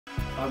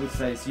I would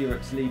say it's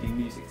Europe's leading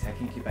music tech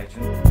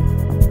incubator.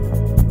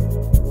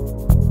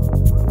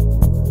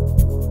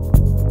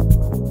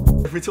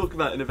 If we talk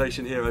about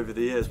innovation here over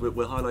the years, we've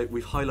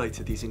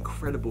highlighted these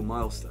incredible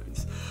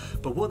milestones.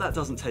 But what that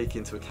doesn't take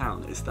into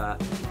account is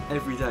that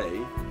every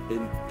day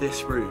in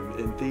this room,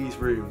 in these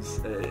rooms,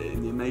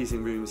 in the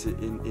amazing rooms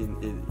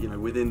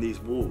within these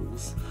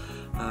walls,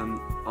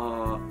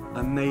 are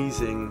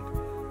amazing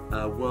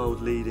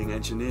world-leading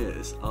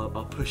engineers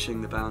are pushing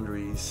the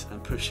boundaries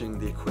and pushing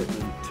the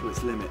equipment to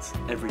its limits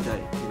every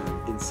day.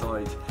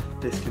 Inside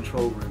this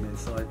control room,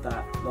 inside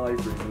that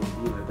live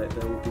room, they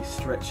will be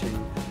stretching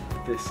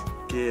this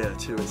gear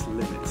to its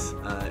limits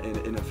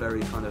in a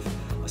very kind of,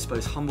 I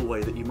suppose, humble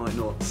way that you might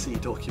not see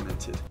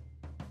documented.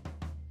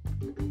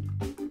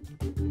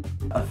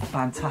 A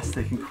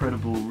fantastic,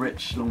 incredible,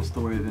 rich, long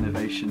story of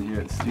innovation here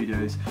at the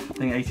studios. I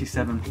think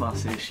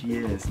 87+-ish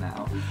years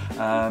now,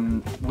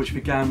 which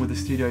began with the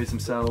studios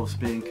themselves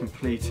being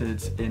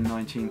completed in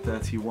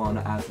 1931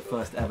 as the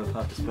first ever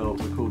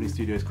purpose-built recording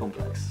studios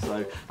complex.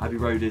 So Abbey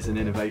Road is an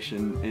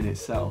innovation in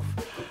itself,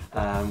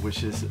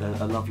 which is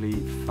a lovely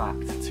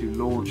fact to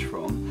launch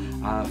from.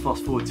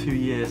 Fast forward 2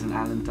 years and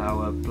Alan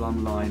Dower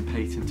Blumlein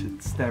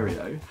patented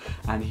stereo,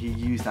 and he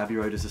used Abbey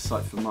Road as a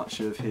site for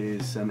much of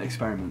his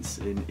experiments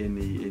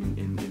in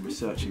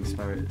researching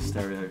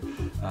stereo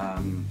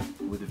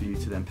with a view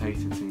to then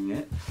patenting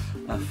it.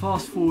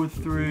 Fast forward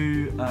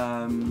through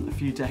a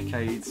few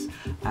decades,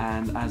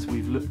 and as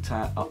we've looked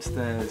at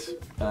upstairs,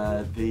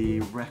 the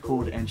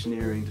Record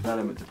Engineering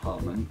Development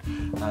Department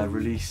made and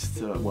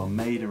released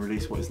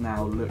what is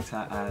now looked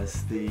at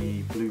as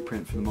the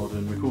blueprint for the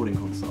modern recording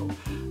console,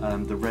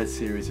 the Red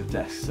series of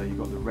desks. So you've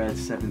got the Red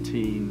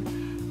 17,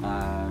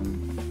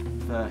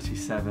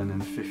 37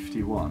 and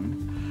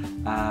 51.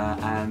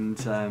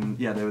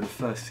 They were the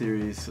first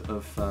series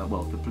of,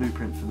 the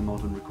blueprint for the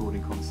modern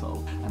recording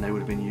console, and they would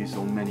have been used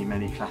on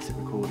many classic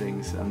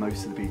recordings,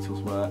 most of the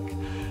Beatles' work,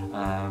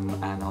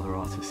 and other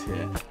artists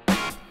here.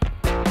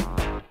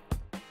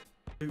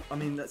 I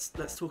mean,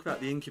 let's talk about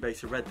the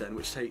incubator Red then,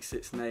 which takes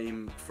its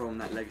name from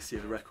that legacy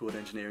of the Record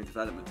Engineering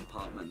Development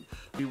Department.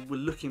 We were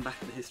looking back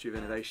at the history of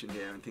innovation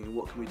here and thinking,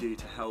 what can we do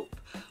to help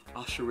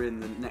usher in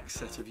the next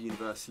set of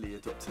universally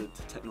adopted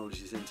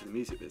technologies into the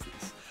music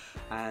business?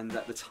 And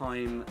at the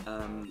time,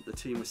 the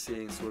team was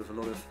seeing sort of a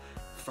lot of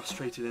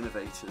frustrated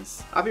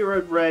innovators. Abbey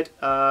Road Red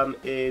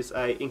is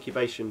an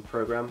incubation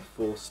program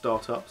for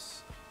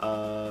startups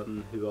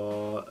who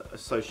are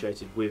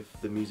associated with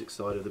the music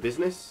side of the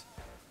business.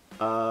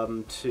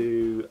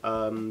 To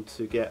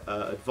get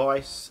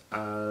advice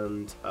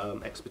and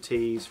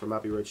expertise from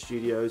Abbey Road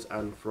Studios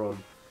and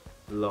from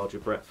the larger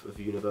breadth of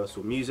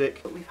Universal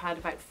Music. We've had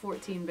about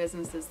 14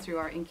 businesses through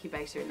our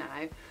incubator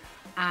now,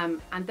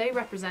 and they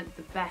represent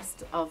the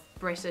best of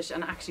British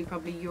and actually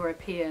probably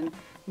European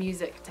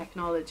music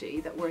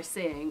technology that we're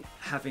seeing.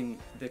 Having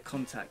the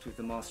contact with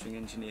the mastering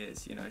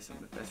engineers, some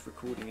of the best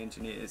recording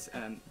engineers,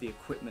 the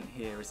equipment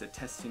here is a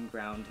testing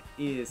ground,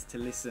 ears to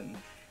listen,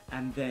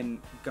 and then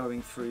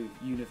going through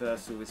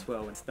Universal as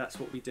well. And so that's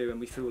what we do, and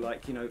we feel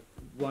like,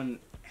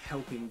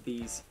 helping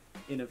these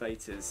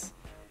innovators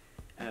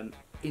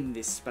in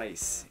this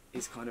space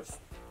is kind of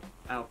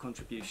our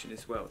contribution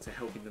as well to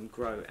helping them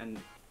grow. And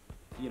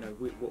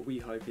what we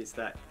hope is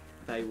that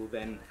they will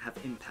then have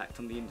impact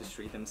on the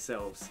industry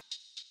themselves.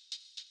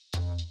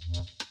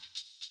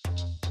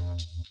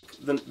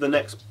 The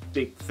next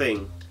big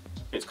thing,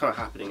 it's kind of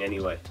happening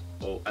anyway,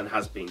 and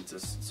has been to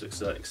a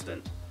certain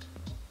extent,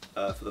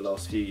 for the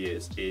last few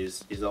years,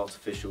 is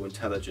artificial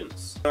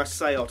intelligence. When I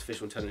say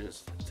artificial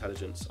intelligence,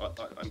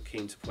 I'm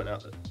keen to point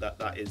out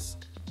that is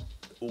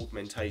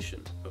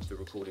augmentation of the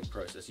recording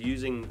process,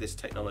 using this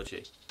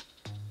technology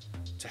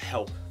to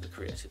help the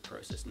creative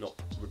process, not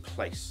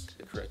replace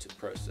the creative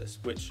process,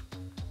 which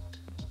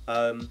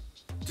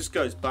just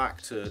goes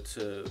back to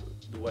the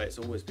way it's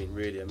always been,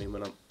 really. I mean,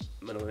 when I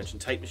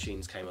mentioned tape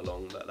machines came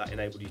along, that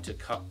enabled you to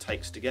cut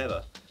takes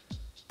together,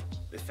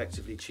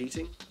 effectively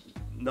cheating.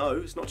 No,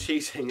 it's not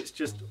cheating, it's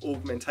just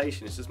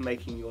augmentation. It's just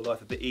making your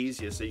life a bit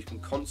easier so you can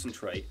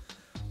concentrate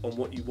on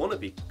what you want to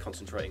be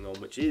concentrating on,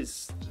 which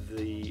is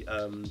the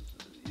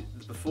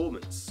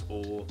performance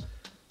or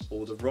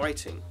the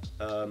writing,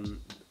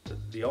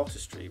 the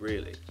artistry,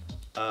 really.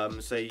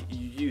 So you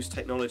use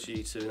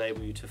technology to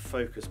enable you to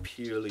focus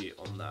purely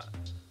on that.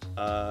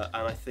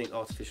 And I think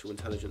artificial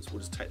intelligence will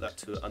just take that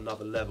to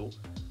another level,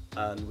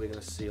 and we're going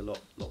to see a lot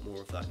more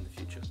of that in the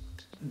future.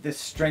 The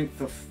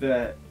strength of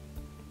the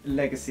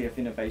legacy of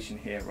innovation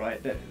here,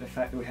 right? The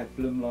fact that we had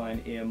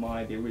Blumlein,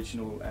 EMI, the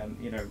original,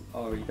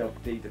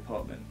 REWD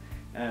department,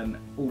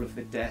 all of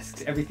the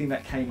desks, everything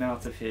that came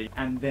out of here,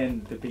 and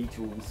then the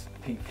Beatles,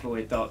 Pink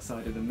Floyd, Dark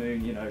Side of the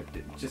Moon,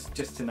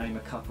 just to name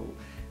a couple.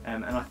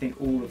 And I think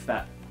all of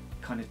that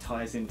kind of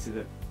ties into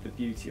the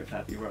beauty of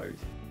Abbey Road.